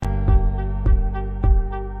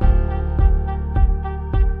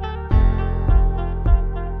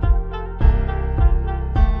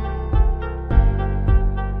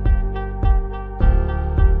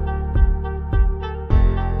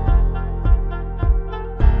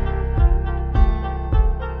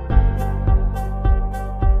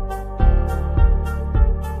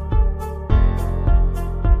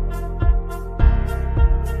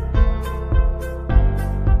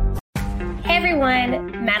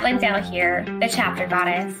Madeline Dell here, the Chapter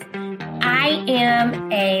Goddess. I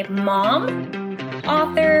am a mom,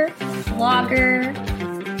 author, blogger,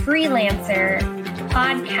 freelancer,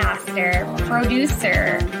 podcaster,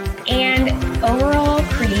 producer, and overall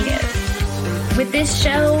creative. With this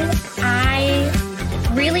show, I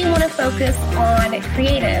really want to focus on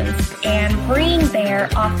creatives and bring their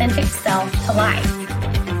authentic self to life.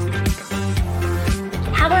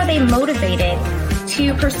 How are they motivated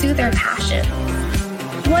to pursue their passions?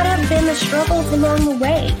 What have been the struggles along the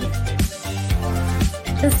way?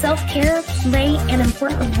 Does self-care play an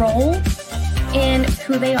important role in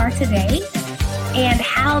who they are today and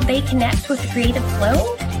how they connect with the creative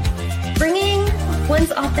flow? Bringing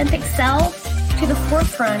one's authentic self to the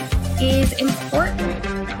forefront is important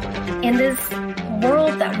in this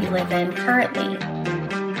world that we live in currently.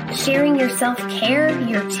 Sharing your self-care,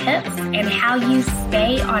 your tips, and how you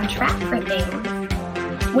stay on track for things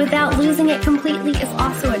without losing it completely is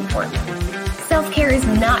also important. Self-care is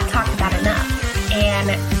not talked about enough, and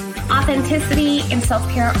authenticity and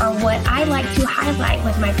self-care are what I like to highlight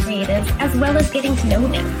with my creatives, as well as getting to know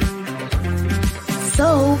them.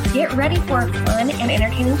 So get ready for a fun and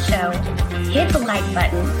entertaining show. Hit the like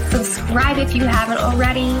button, subscribe if you haven't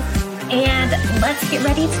already, and let's get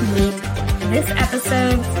ready to meet this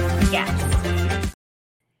episode's guest.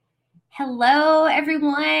 Hello,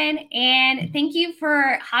 everyone, and thank you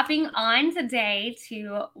for hopping on today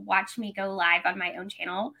to watch me go live on my own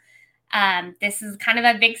channel. This is kind of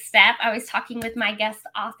a big step. I was talking with my guest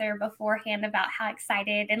author beforehand about how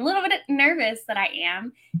excited and a little bit nervous that I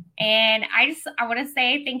am. And I want to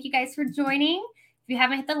say thank you guys for joining. If you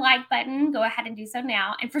haven't hit the like button, go ahead and do so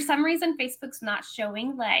now. And for some reason, Facebook's not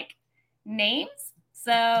showing like names.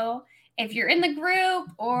 So if you're in the group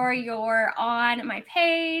or you're on my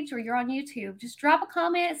page or you're on YouTube, just drop a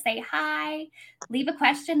comment, say hi, leave a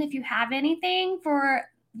question if you have anything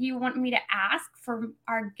you want me to ask for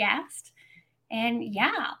our guest. And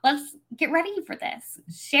yeah, let's get ready for this.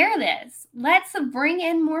 Share this. Let's bring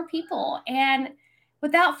in more people. And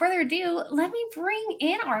without further ado, let me bring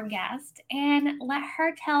in our guest and let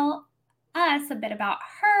her tell us a bit about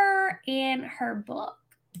her and her book.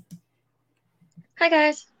 Hi,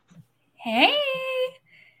 guys. Hey.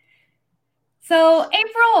 So,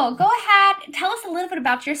 April, go ahead. Tell us a little bit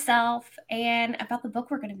about yourself and about the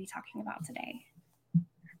book we're going to be talking about today.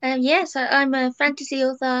 So I'm a fantasy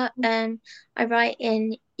author and I write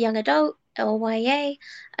in young adult or YA.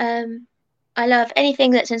 I love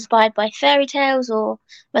anything that's inspired by fairy tales or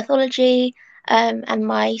mythology. And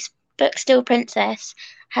my book, Steel Princess,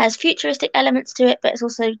 has futuristic elements to it, but it's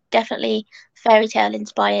also definitely fairy tale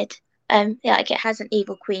inspired. Like it has an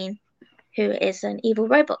evil queen who is an evil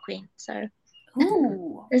robot queen. So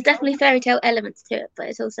there's definitely fairy tale elements to it, but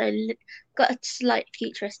it's also got a slight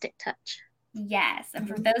futuristic touch. Yes. And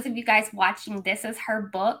for those of you guys watching, this is her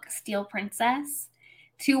book, Steel Princess.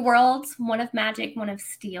 2 worlds, one of magic, one of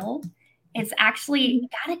steel. It's actually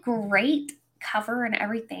got a great cover and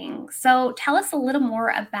everything. So tell us a little more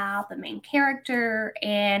about the main character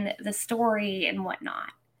and the story and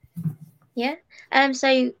whatnot. Yeah.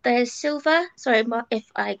 So there's Silver. Sorry if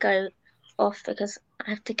I go off because I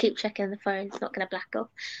have to keep checking the phone. It's not going to black off.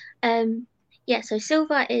 So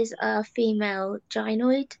Silver is a female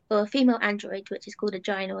gynoid or a female android, which is called a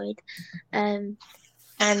gynoid. And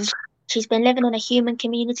she's been living in a human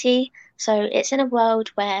community. So it's in a world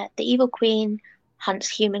where the evil queen hunts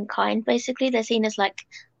humankind. Basically, they're seen as like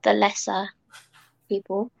the lesser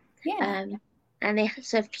people. Yeah. And they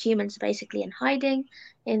serve humans basically in hiding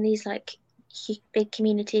in these like big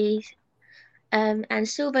communities. And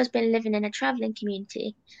Silver's been living in a traveling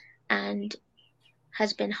community and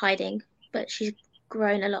has been hiding, but she's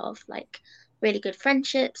grown a lot of like really good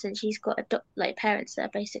friendships, and she's got parents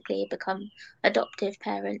that basically become adoptive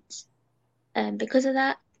parents because of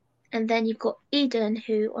that. And then you've got Eden,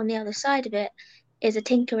 who on the other side of it is a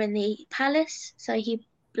tinker in the palace. So he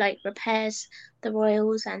like repairs the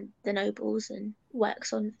royals and the nobles and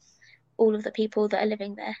works on all of the people that are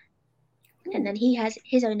living there. Ooh. And then he has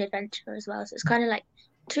his own adventure as well. So it's kind of like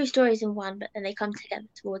 2 stories in one, but then they come together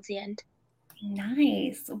towards the end.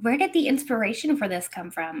 Nice. Where did the inspiration for this come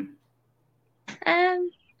from?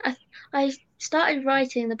 I started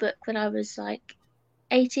writing the book when I was like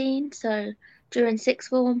 18, so during 6th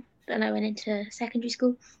form, then I went into secondary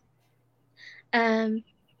school. I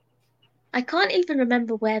can't even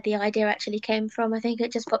remember where the idea actually came from. I think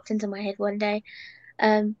it just popped into my head one day.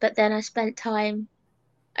 But then I spent time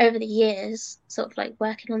over the years sort of like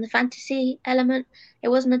working on the fantasy element. It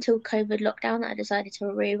wasn't until COVID lockdown that I decided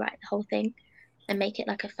to rewrite the whole thing and make it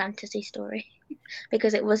like a fantasy story,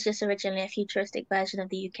 because it was just originally a futuristic version of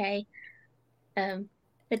the UK.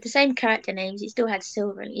 with the same character names. It still had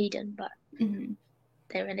Silver and Eden, but Mhm.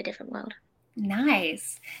 they were in a different world.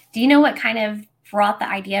 Nice. Do you know what kind of brought the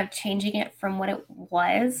idea of changing it from what it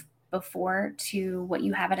was before to what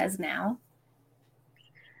you have it as now?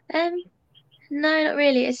 Um, no, not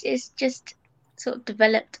really. It's just sort of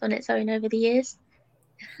developed on its own over the years.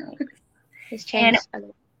 It's And changed a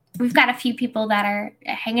lot. we've got a few people that are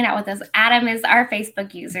hanging out with us. Adam is our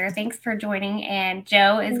Facebook user. Thanks for joining. And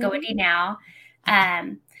Joe is Goody now.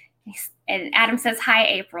 And Adam says, hi,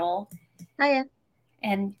 April. Hiya.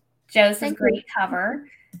 And Joe says, Thank you. great cover.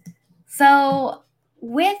 So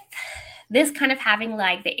with this kind of having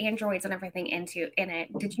like the androids and everything in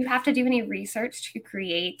it, did you have to do any research to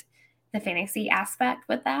create the fantasy aspect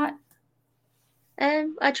with that?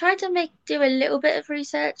 I tried to do a little bit of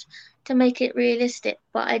research to make it realistic,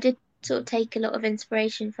 but I did sort of take a lot of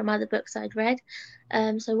inspiration from other books I'd read.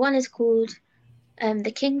 So one is called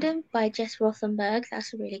The Kingdom by Jess Rothenberg.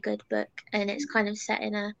 That's a really good book, and it's kind of set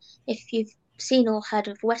in a. If you've seen or heard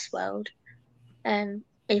of Westworld,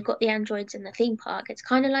 you've got the androids in the theme park. It's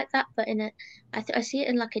kind of like that, but in a. I see it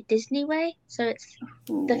in like a Disney way. So it's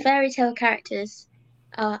the Ooh. fairy tale characters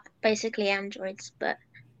are basically androids, but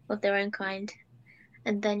of their own kind.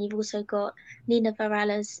 And then you've also got Nina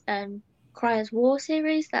Varela's Cryer's War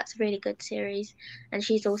series. That's a really good series. And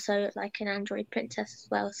she's also like an android princess as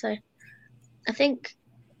well. So I think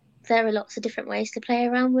there are lots of different ways to play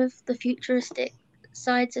around with the futuristic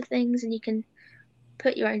sides of things, and you can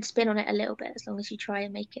put your own spin on it a little bit as long as you try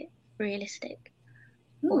and make it realistic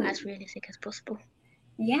or Ooh. as realistic as possible.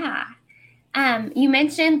 Yeah. You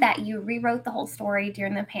mentioned that you rewrote the whole story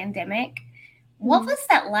during the pandemic. What was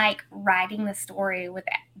that like writing the story with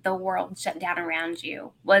the world shut down around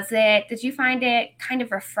you? Did you find it kind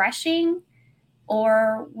of refreshing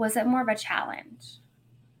or was it more of a challenge?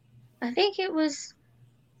 I think it was.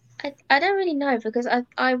 I don't really know because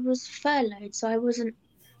I was furloughed, so I wasn't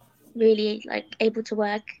really like able to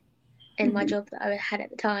work in my Mhm. job that I had at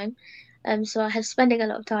the time. So I was spending a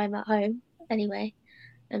lot of time at home anyway.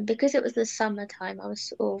 And because it was the summertime, I was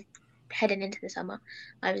sort of heading into the summer.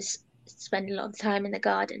 I was spending a lot of time in the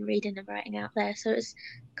garden, reading and writing out there. So it was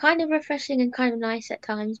kind of refreshing and kind of nice at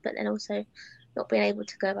times, but then also not being able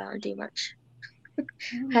to go out and do much.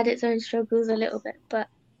 Had its own struggles a little bit, but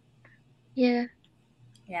yeah,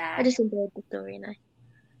 I Yeah, just enjoyed the story,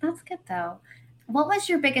 that's good though. What was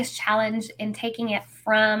your biggest challenge in taking it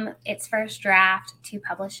from its first draft to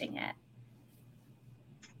publishing it?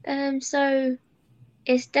 So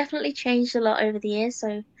it's definitely changed a lot over the years.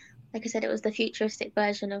 So, like I said, it was the futuristic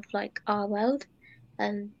version of like our world,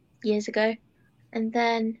 years ago, and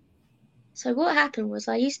then so what happened was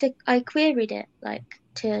I queried it like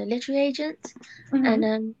to literary agents, and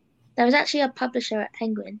Mm-hmm. there was actually a publisher at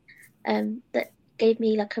Penguin, that gave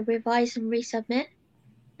me like a revise and resubmit,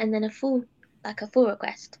 and then a full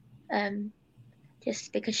request, um,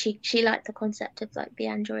 just because she liked the concept of like the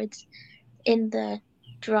androids in the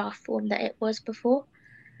draft form that it was before.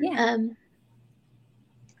 Yeah. Um,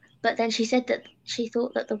 but then she said that she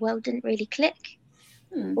thought that the world didn't really click,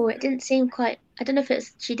 Hmm. or it didn't seem quite. I don't know if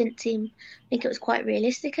it's she didn't think it was quite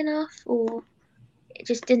realistic enough, or it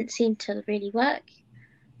just didn't seem to really work.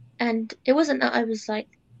 And it wasn't that I was like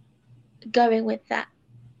going with that,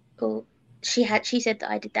 or she said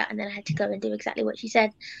that I did that, and then I had to go and do exactly what she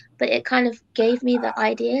said. But it kind of gave me the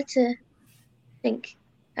idea to think.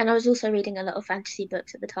 And I was also reading a lot of fantasy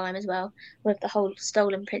books at the time as well, with the whole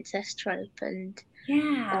stolen princess trope and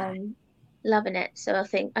Yeah. um, loving it. So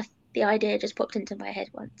the idea just popped into my head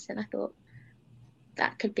once, and I thought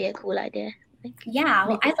that could be a cool idea. Like Yeah.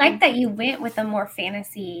 Well, make I it like fun. that you went with a more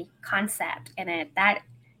fantasy concept in it. That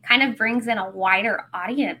kind of brings in a wider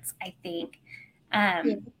audience, I think. Yeah.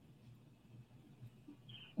 Um,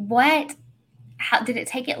 how did it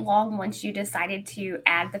take it long once you decided to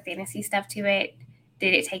add the fantasy stuff to it?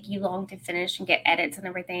 Did it take you long to finish and get edits and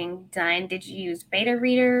everything done? Did you use beta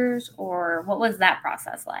readers or what was that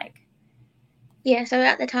process like? Yeah, so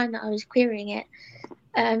at the time that I was querying it,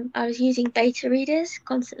 I was using beta readers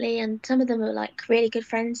constantly, and some of them are like really good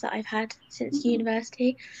friends that I've had since Mhm.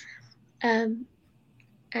 university. Um,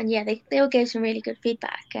 and yeah, they all gave some really good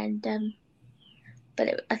feedback, and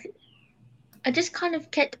but I just kind of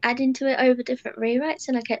kept adding to it over different rewrites,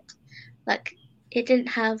 and I kept like it didn't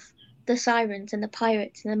have the sirens and the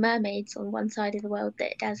pirates and the mermaids on one side of the world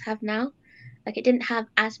that it does have now. Like it didn't have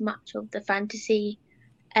as much of the fantasy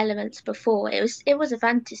elements before. It was a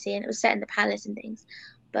fantasy and it was set in the palace and things,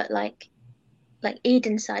 but like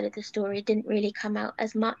Eden's side of the story didn't really come out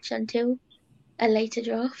as much until a later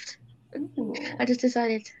draft. Ooh. I just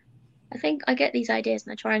decided I think I get these ideas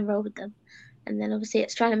and I try and roll with them. and then obviously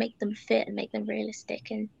it's trying to make them fit and make them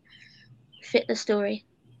realistic and fit the story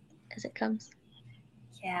as it comes.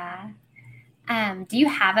 Yeah. Do you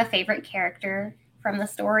have a favorite character from the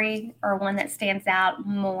story, or one that stands out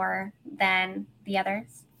more than the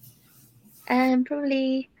others?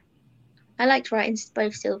 Probably I liked writing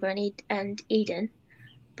both Silver and Eden,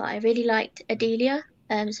 but I really liked Adelia.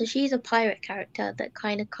 So she's a pirate character that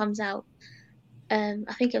kind of comes out.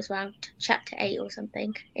 I think it was around chapter 8 or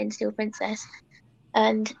something in Steel Princess,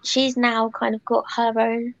 and she's now kind of got her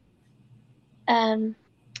own um,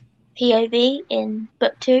 POV in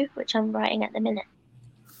book 2, which I'm writing at the minute.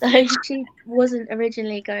 So she wasn't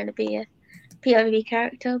originally going to be a POV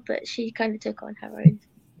character, but she kind of took on her own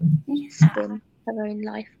Yeah. spin, her own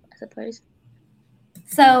life, I suppose.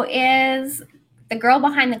 So is The Girl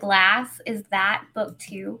Behind the Glass, is that book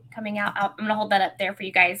 2 coming out? I'm going to hold that up there for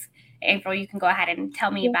you guys. April, you can go ahead and tell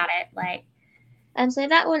me Yeah. about it. And so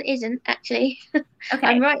that one isn't actually. Okay.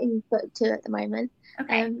 I'm writing book 2 at the moment.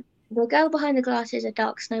 Okay. The Girl Behind the Glass is a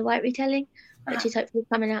Dark Snow White retelling, which Uh-huh. is hopefully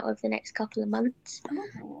coming out over the next couple of months.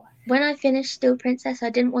 Ooh. When I finished Still Princess, I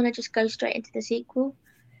didn't want to just go straight into the sequel.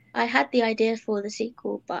 I had the idea for the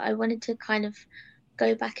sequel, but I wanted to kind of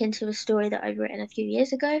go back into a story that I'd written a few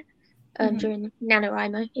years ago during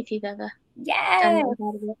NaNoWriMo, if you've ever done Yes. that,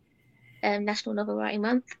 heard of it, National Novel Writing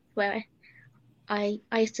Month, where I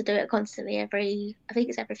used to do it constantly I think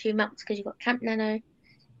it's every few months because you've got Camp Nano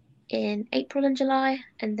in April and July,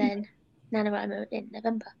 and then NaNoWriMo in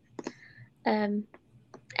November.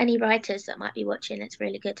 Any writers that might be watching, it's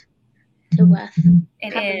really good to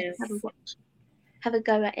It have a is. watch, have a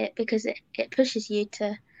go at it because it pushes you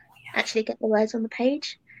to actually get the words on the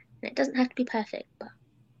page, and it doesn't have to be perfect, but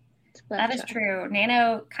it's worth That is trying. true.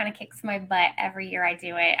 Nano kind of kicks my butt every year I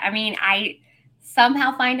do it. I mean, I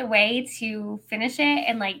somehow find a way to finish it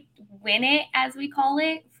and win it, as we call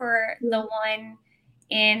it, for the Yeah. one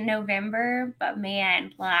in November. But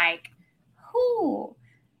man, whoo.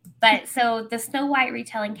 But so the Snow White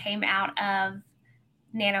retelling came out of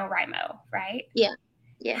NaNoWriMo, right? Yeah,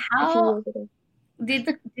 yeah, a few How years ago.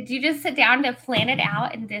 did you just sit down to plan it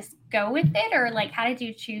out and just go with it, or how did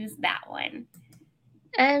you choose that one?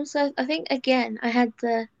 So I think again, I had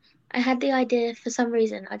the idea for some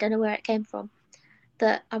reason. I don't know where it came from.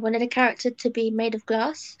 That I wanted a character to be made of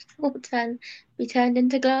glass or be turned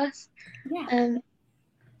into glass. Yeah. Um,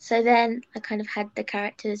 so then I kind of had the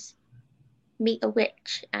characters meet a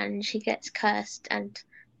witch and she gets cursed, and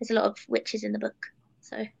there's a lot of witches in the book,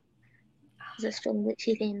 so there's a strong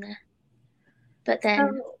witchy theme there. But then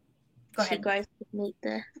So go she ahead. grows to meet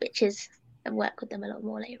the witches and work with them a lot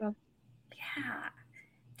more later on. Yeah.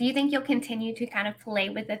 Do you think you'll continue to kind of play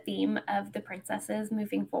with the theme of the princesses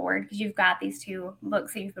moving forward? Because you've got these 2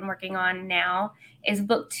 books that you've been working on now. Is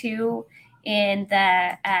book 2 in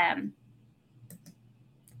the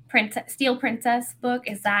Steel Princess book?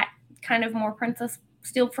 Is that kind of more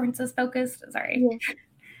Steel Princess focused? Sorry. Yeah,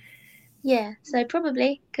 yeah. So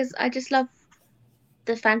probably because I just love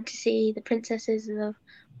the fantasy, the princesses, the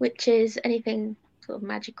witches, anything sort of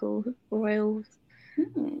magical, royal.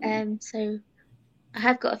 So I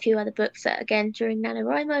have got a few other books that again during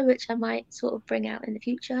NaNoWriMo, which I might sort of bring out in the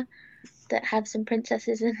future that have some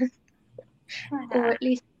princesses in, or Yeah. at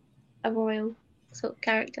least a royal sort of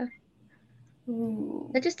character. Ooh.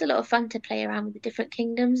 They're just a lot of fun to play around with the different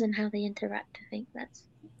kingdoms and how they interact. I think that's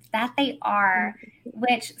That they are.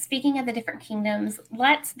 Which, speaking of the different kingdoms,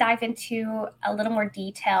 let's dive into a little more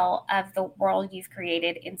detail of the world you've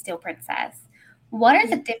created in Steel Princess. What are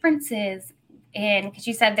the differences because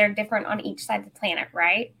you said they're different on each side of the planet,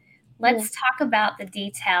 right? Let's talk about the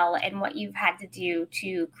detail and what you've had to do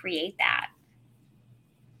to create that.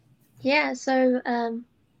 Yeah. So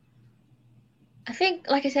I think,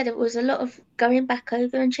 like I said, it was a lot of going back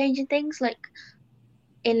over and changing things, like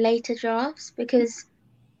in later drafts, because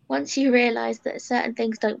once you realize that certain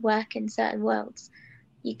things don't work in certain worlds,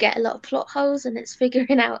 you get a lot of plot holes and it's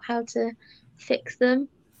figuring out how to fix them.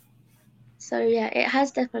 So yeah, it has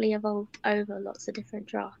definitely evolved over lots of different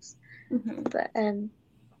drafts. Mm-hmm. But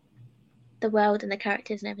the world and the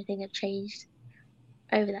characters and everything have changed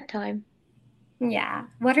over that time. Yeah.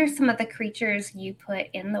 What are some of the creatures you put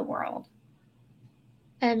in the world?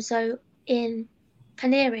 So in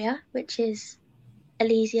Paneria, which is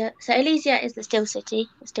Elysia, so Elysia is the Still City,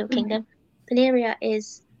 the Still Mm-hmm. Kingdom. Paneria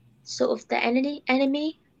is sort of the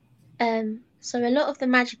enemy. So a lot of the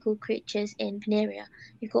magical creatures in Paneria,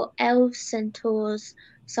 you've got elves, centaurs,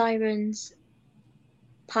 sirens,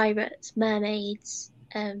 pirates, mermaids,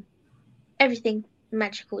 everything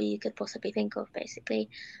magical you could possibly think of, basically.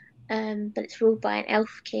 But it's ruled by an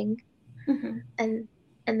elf king, Mm-hmm. and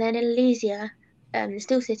then in Elysia, the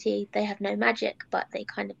Steel City, they have no magic, but they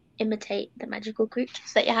kind of imitate the magical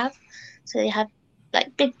creatures that you have. So they have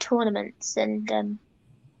like big tournaments, and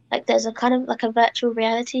like there's a kind of like a virtual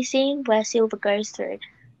reality scene where Silver goes through,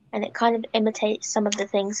 and it kind of imitates some of the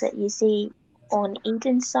things that you see on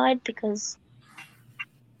Eden's side, because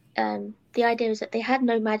the idea is that they had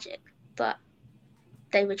no magic, but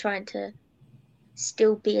they were trying to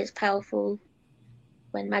still be as powerful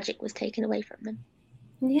when magic was taken away from them.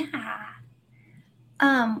 Yeah.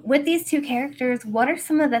 With these two characters, what are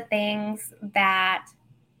some of the things that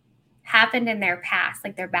happened in their past,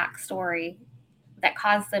 like their backstory, that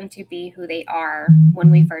caused them to be who they are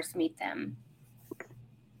when we first meet them?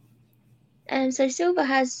 And so Silver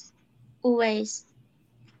has always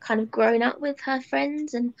kind of grown up with her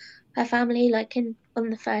friends and her family. Like in on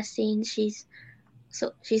the first scene, she's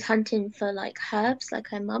hunting for like herbs, like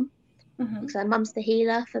her mum, Mm-hmm. because her mum's the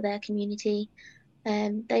healer for their community.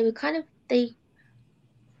 They were kind of they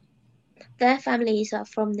their families are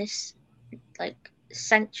from this like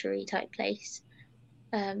sanctuary type place,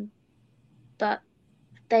 um, but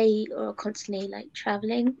they are constantly like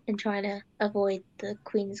traveling and trying to avoid the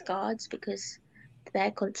Queen's guards because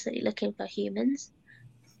they're constantly looking for humans.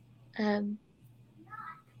 Um,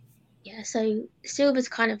 yeah, so Silver's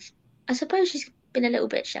kind of, I suppose she's been a little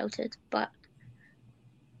bit sheltered, but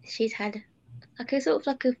she's had like a sort of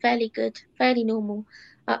like a fairly good, fairly normal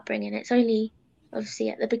upbringing. It's only obviously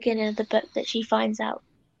at the beginning of the book that she finds out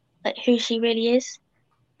like who she really is,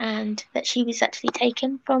 and that she was actually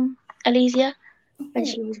taken from Elysia when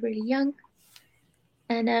she was really young.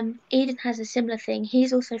 And Eden has a similar thing.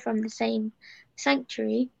 He's also from the same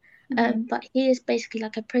sanctuary, Mm-hmm. but he is basically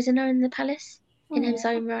like a prisoner in the palace in his Oh.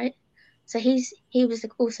 own right. So he was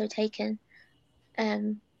also taken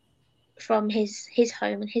um, from his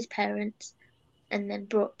home and his parents, and then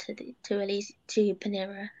brought to Elysia, to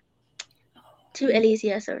Panera, to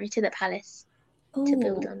Elysia, sorry, to the palace to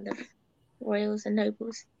build Oh. on the royals and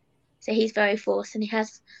nobles. So he's very forced, and he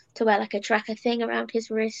has to wear like a tracker thing around his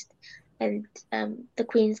wrist, and the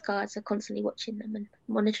Queen's guards are constantly watching them and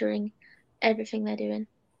monitoring everything they're doing.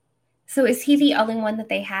 So is he the only one that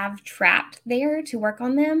they have trapped there to work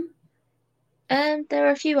on them? There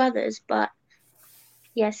are a few others, but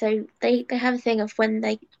yeah, so they have a thing of when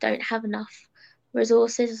they don't have enough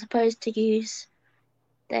resources, I suppose, to use,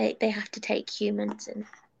 they have to take humans and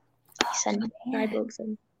send Man. cyborgs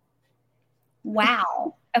in.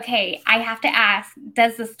 Wow. Okay, I have to ask,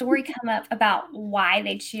 does the story come up about why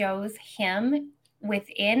they chose him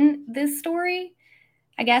within this story?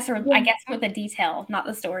 I guess, or I Yeah, guess with the detail, not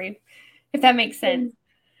the story, if that makes sense.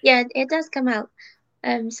 yeah, it does come out.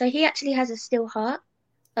 So he actually has a steel heart,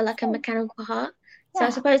 or like a Oh, mechanical heart. So I yeah.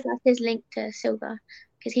 suppose that's his link to Silver,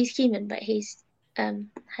 because he's human, but he's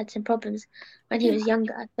had some problems when he Yeah. was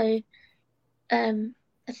younger. So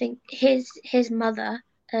I think his mother,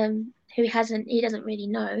 who he doesn't really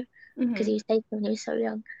know because Hmm. he was taken when he was so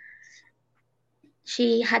young.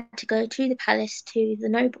 She had to go to the palace, to the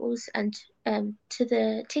nobles and to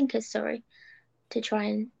the Tinkers, sorry, to try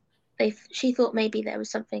and she thought maybe there was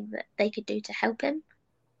something that they could do to help him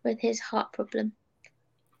with his heart problem,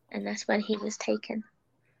 and that's when he was taken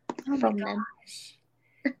Oh my from them. gosh.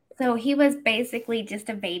 So he was basically just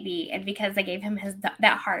a baby, and because they gave him his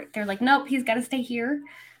that heart, they're like, nope, he's got to stay here.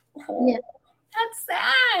 Yeah, Oh, that's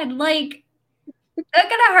sad. Like that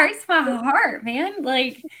kind of hurts my heart, man.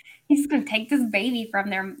 Like he's gonna take this baby from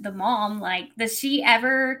the mom. Like, does she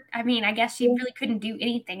ever? I mean, I guess she yeah. really couldn't do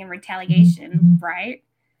anything in retaliation, right?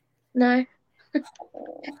 No,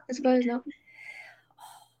 Oh. I suppose not.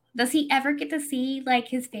 Does he ever get to see like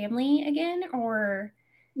his family again, or?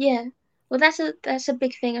 Yeah. Well, that's a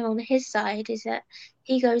big thing on his side, is that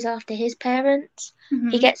he goes after his parents.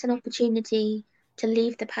 He Mhm. gets an opportunity to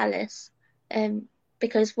leave the palace,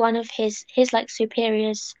 because one of his like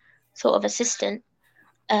superiors, sort of assistant,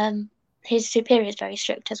 um, his superior is very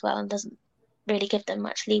strict as well and doesn't really give them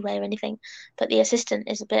much leeway or anything. But the assistant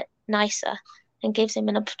is a bit nicer and gives him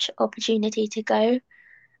an opportunity to go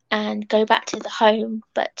back to the home,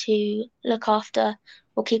 but to look after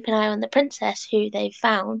or keep an eye on the princess who they've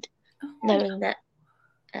found, Oh, knowing that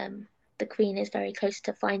the queen is very close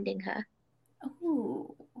to finding her.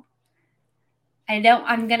 oh. I know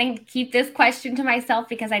I'm going to keep this question to myself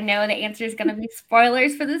because I know the answer is going to be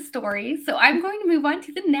spoilers for the story. So I'm going to move on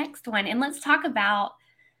to the next one and let's talk about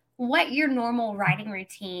what your normal writing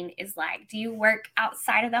routine is like. Do you work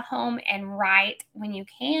outside of the home and write when you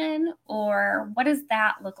can, or what does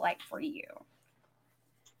that look like for you?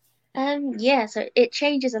 Yeah, so it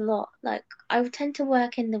changes a lot. Like I would tend to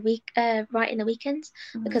work in the week, write in the weekends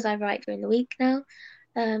Mhm. because I write during the week now.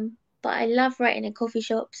 But I love writing in coffee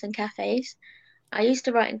shops and cafes. I used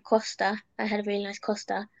to write in Costa. I had a really nice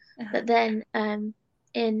Costa, Uh-huh. but then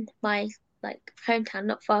in my like hometown,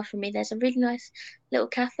 not far from me, there's a really nice little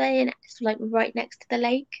cafe, and it's like right next to the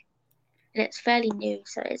lake, and it's fairly new,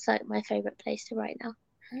 so it's like my favorite place to write now.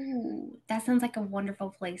 Ooh, that sounds like a wonderful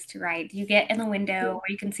place to write. You get in the window Yeah. where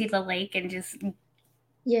you can see the lake and just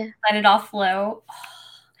Yeah. let it all flow.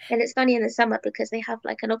 And it's funny in the summer because they have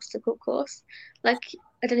like an obstacle course. Like,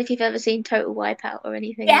 I don't know if you've ever seen Total Wipeout or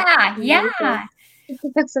anything like that. Yeah, yeah.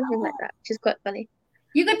 Something like that, which is quite funny.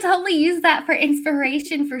 You could totally use that for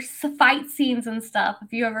inspiration for fight scenes and stuff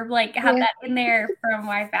if you ever like have Yeah, that in there from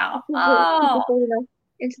Wipeout. people Oh, falling off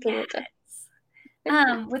into the water.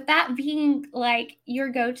 yes. With that being like your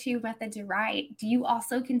go-to method to write, do you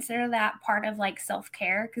also consider that part of like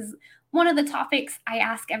self-care? Because one of the topics I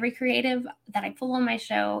ask every creative that I pull on my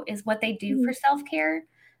show is what they do Mhm. for self-care.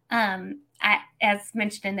 As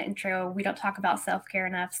mentioned in the intro, we don't talk about self-care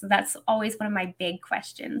enough, so that's always one of my big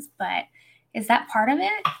questions. But is that part of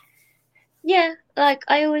it? Yeah, like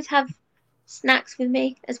I always have snacks with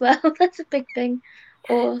me as well. That's a big thing.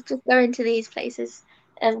 Or just going to these places,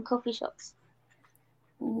 coffee shops,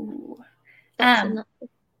 Ooh. shops and Um, that.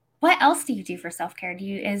 what else do you do for self-care?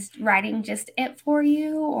 Is writing just it for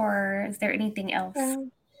you, or is there anything else?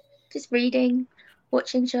 Um, just reading,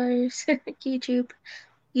 watching shows,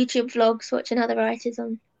 YouTube vlogs, watching other writers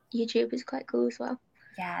on YouTube is quite cool as well.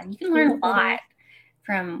 Yeah, you can See learn what a they're lot doing.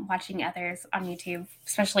 from watching others on YouTube,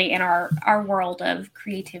 especially in our world of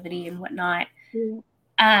creativity and whatnot. Yeah.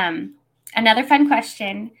 Um, Another fun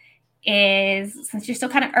question is, since you're still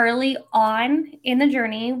kind of early on in the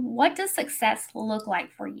journey, what does success look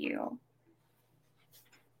like for you?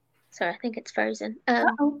 Sorry, I think it's frozen.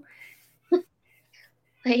 Oh,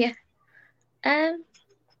 But yeah. Um,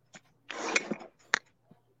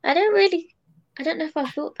 I don't really, I don't know if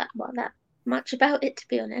I've thought that much about it to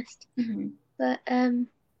be honest. mhm. But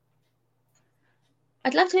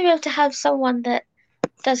I'd love to be able to have someone that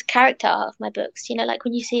does character art of my books. You know, like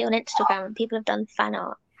when you see on Instagram and people have done fan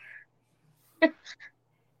art.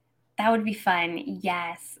 That would be fun.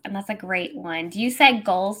 Yes, and that's a great one. Do you set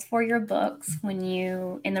goals for your books when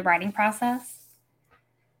you in the writing process?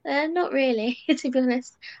 Not really, to be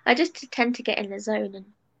honest. I just tend to get in the zone and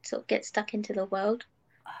sort of get stuck into the world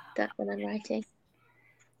that when I'm writing.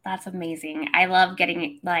 That's amazing. I love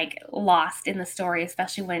getting like lost in the story,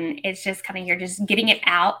 especially when it's just kind of you're just getting it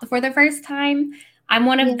out for the first time. I'm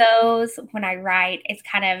one of Yeah. those when I write, it's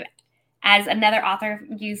kind of as another author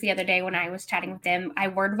used the other day when I was chatting with them, I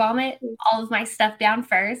word vomit all of my stuff down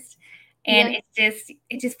first. And Yeah.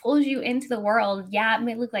 it just pulls you into the world. Yeah, it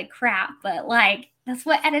may look like crap, but like that's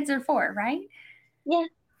what edits are for, right? Yeah,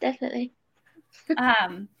 definitely.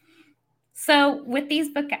 Um, So with these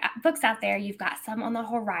books out there, you've got some on the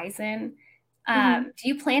horizon. Hmm. Do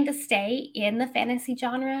you plan to stay in the fantasy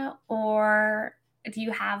genre, or do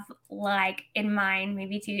you have like in mind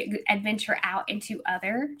maybe to adventure out into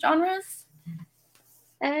other genres?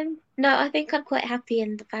 No, I think I'm quite happy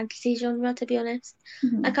in the fantasy genre, to be honest.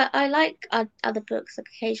 Like Mhm. I like other books, like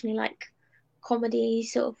occasionally like comedy,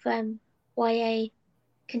 sort of YA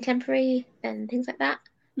contemporary and things like that,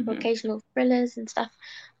 or Mhm. occasional thrillers and stuff.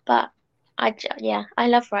 But yeah, I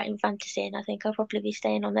love writing fantasy, and I think I'll probably be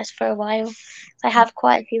staying on this for a while. I have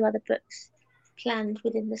quite a few other books planned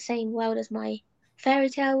within the same world as my fairy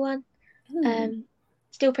tale one. Ooh. Um,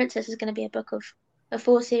 Steel Princess is going to be a book of a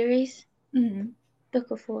four series, Mhm. book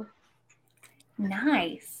of four.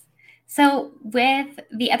 Nice. So with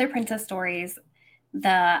the other princess stories, the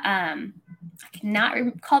I cannot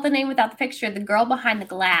recall the name without the picture, the girl behind the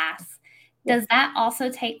glass. Yeah. Does that also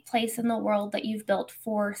take place in the world that you've built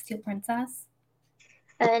for Steel Princess?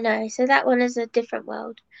 No, so that one is a different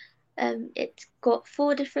world. It's got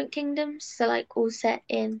four different kingdoms, so like all set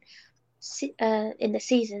in the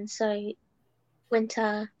season, so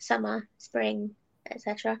winter, summer, spring,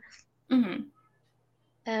 etc. Hmm.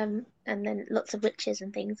 And then lots of witches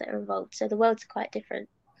and things that are involved. So the world's quite different,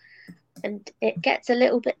 and it gets a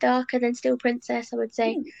little bit darker than Steel Princess, I would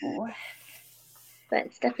say, Ooh. but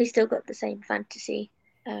it's definitely still got the same fantasy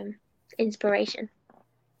um, inspiration.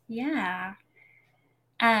 Yeah.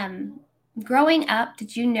 Um, Growing up,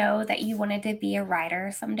 did you know that you wanted to be a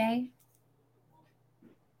writer someday?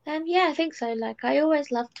 Yeah, I think so. Like I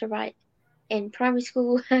always loved to write in primary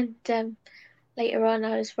school, and later on,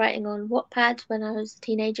 I was writing on Wattpad when I was a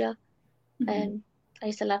teenager. Hmm. Um, I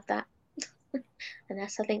used to love that, and I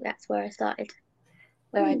think that's where I started,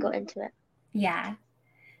 where I Ooh. got into it. Yeah.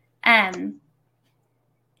 Um,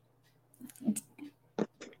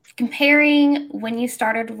 Comparing when you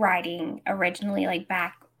started writing originally, like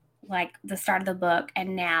back, like the start of the book,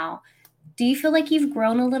 and now, do you feel like you've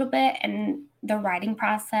grown a little bit in the writing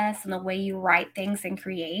process and the way you write things and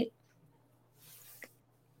create?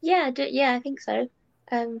 Yeah, I think so.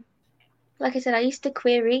 Like I said, I used to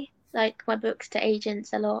query like my books to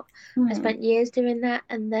agents a lot. I Hmm. spent years doing that,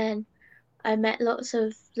 and then I met lots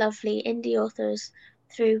of lovely indie authors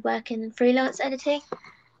through working in freelance editing.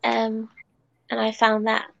 Um, and I found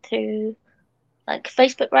that through like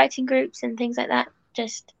Facebook writing groups and things like that.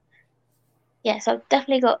 Just yeah, so I've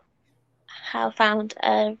definitely got have found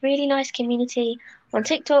a really nice community on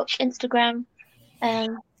TikTok, Instagram,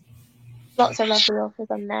 um, lots of lovely authors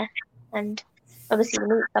on there, and obviously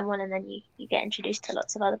you meet someone and then you get introduced to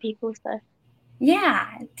lots of other people. So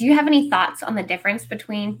Yeah. Do you have any thoughts on the difference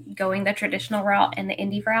between going the traditional route and the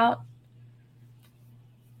indie route?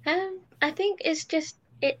 I think it's just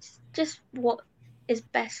what is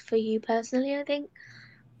best for you personally. I think,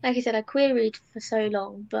 like I said, I queried for so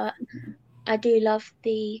long, but I do love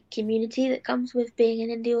the community that comes with being an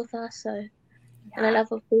indie author. So, and I Yeah.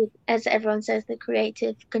 love, as everyone says, the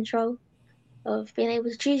creative control of being able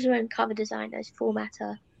to choose your own cover designers,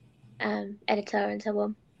 formatter, editor, and so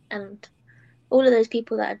on. And all of those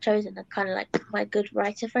people that I've chosen are kind of like my good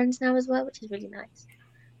writer friends now as well, which is really nice.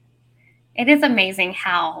 It is amazing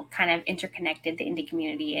how kind of interconnected the indie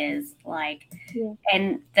community is. Like, Yeah.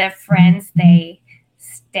 and the friends they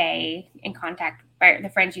stay in contact, or the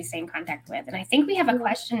friends you stay in contact with. And I think we have a Yeah.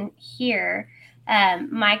 question here.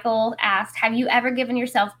 Michael asked, have you ever given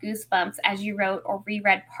yourself goosebumps as you wrote or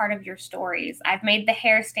reread part of your stories? I've made the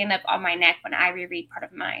hair stand up on my neck when I reread part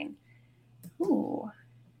of mine. Ooh.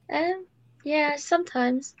 Yeah,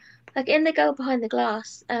 sometimes, like in The Girl Behind the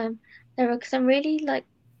Glass, there are some really like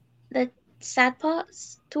the sad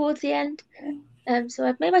parts towards the end. So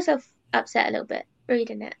I've made myself upset a little bit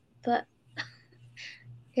reading it, but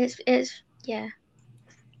it's yeah,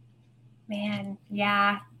 Man,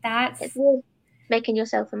 yeah, it's that's weird making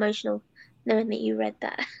yourself emotional knowing that you read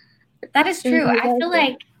that. that is You true. I wrote feel it.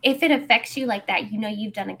 like if it affects you like that, you know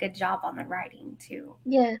you've done a good job on the writing too.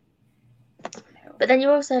 Yeah, but then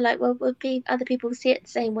you're also like, well, would other people see it the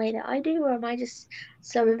same way that I do, or am I just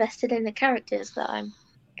so invested in the characters that I'm?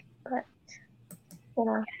 But you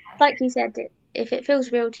know, like you said, if it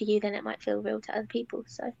feels real to you, then it might feel real to other people.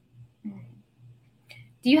 So.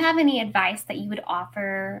 Do you have any advice that you would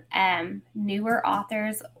offer newer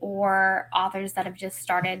authors or authors that have just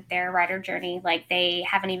started their writer journey, like they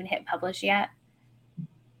haven't even hit publish yet?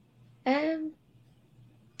 Um,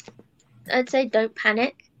 I'd say don't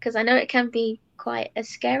panic because I know it can be quite a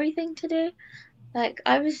scary thing to do. Like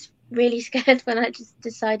I was really scared when I just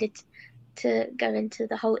decided to go into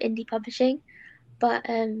the whole indie publishing. But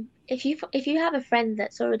if you have a friend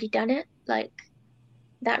that's already done it, like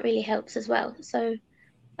that really helps as well. So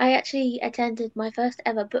I actually attended my first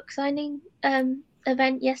ever book signing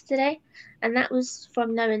event yesterday, and that was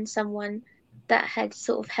from knowing someone that had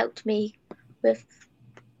sort of helped me with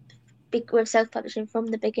with self-publishing from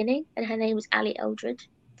the beginning, and her name was Ali Eldridge.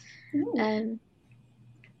 Ooh. Um,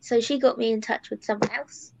 so she got me in touch with someone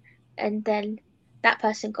else, and then that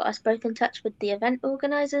person got us both in touch with the event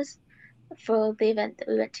organizers for the event that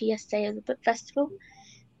we went to yesterday of the book festival.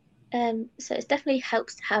 So it definitely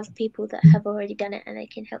helps to have people that have already done it and they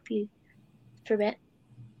can help you through it.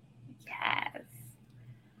 Yes.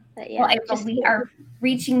 But Well, yeah, April, we are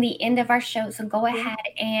reaching the end of our show, so go yeah, ahead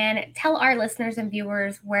and tell our listeners and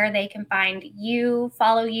viewers where they can find you,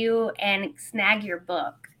 follow you, and snag your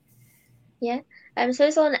book. yeah. So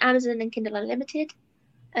it's on Amazon and Kindle Unlimited.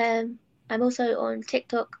 Um, I'm also on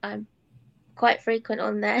TikTok. I'm quite frequent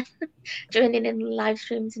on there, joining in live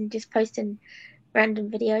streams and just posting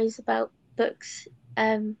random videos about books.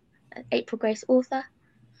 Um, April Grace author.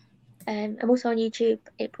 I'm also on YouTube,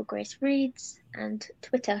 April Grace Reads, and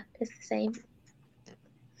Twitter is the same.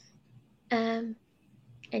 Um,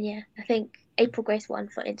 and yeah, I think April Grace one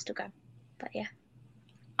for Instagram. But yeah.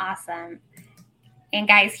 Awesome. And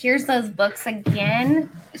guys, here's those books again.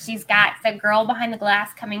 She's got The Girl Behind the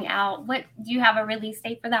Glass coming out. What do you have a release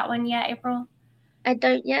date for that one yet, April? I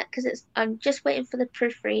don't yet because I'm just waiting for the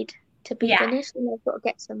proofread to be Yeah. finished, and I've got to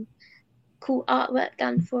get some cool artwork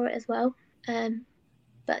done for it as well.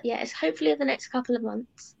 But yeah, it's hopefully in the next couple of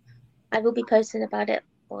months. I will be posting about it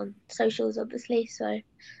on socials, obviously, so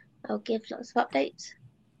I'll give lots of updates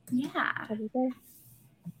Yeah. every day.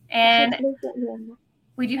 But And hopefully get me on that.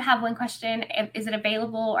 we do have one question. Is it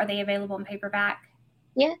available? Are they available in paperback?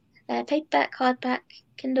 Yeah, paperback, hardback,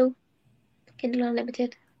 Kindle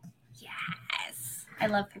Unlimited. Yes. I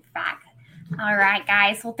love paperback. All right,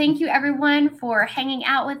 guys. Well, thank you everyone for hanging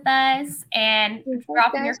out with us and Thanks,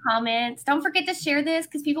 dropping your guys. comments. Don't forget to share this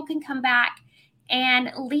because people can come back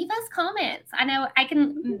and leave us comments. I know I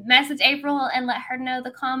can message April and let her know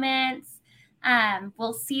the comments.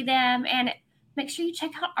 We'll see them, and make sure you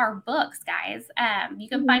check out our books, guys. You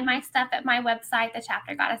can find my stuff at my website,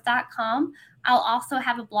 thechaptergoddess.com. I'll also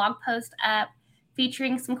have a blog post up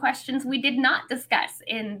featuring some questions we did not discuss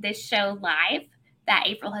in this show live that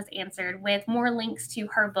April has answered, with more links to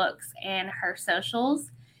her books and her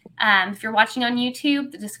socials. If you're watching on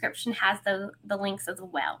YouTube, the description has the links as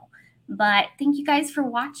well. But thank you guys for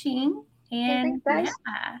watching. And thanks,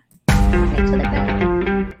 guys.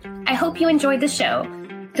 I hope you enjoyed the show.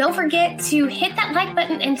 Don't forget to hit that like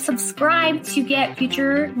button and subscribe to get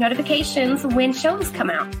future notifications when shows come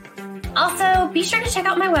out. Also, be sure to check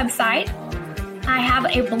out my website. I have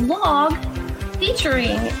a blog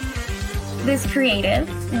featuring this creative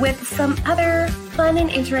with some other fun and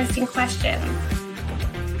interesting questions.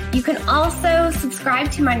 You can also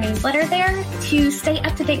subscribe to my newsletter there to stay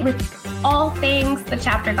up to date with all things The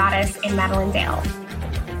Chapter Goddess in Madeline Dale.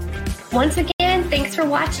 Once again, thanks for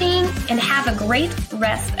watching and have a great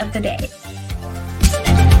rest of the day.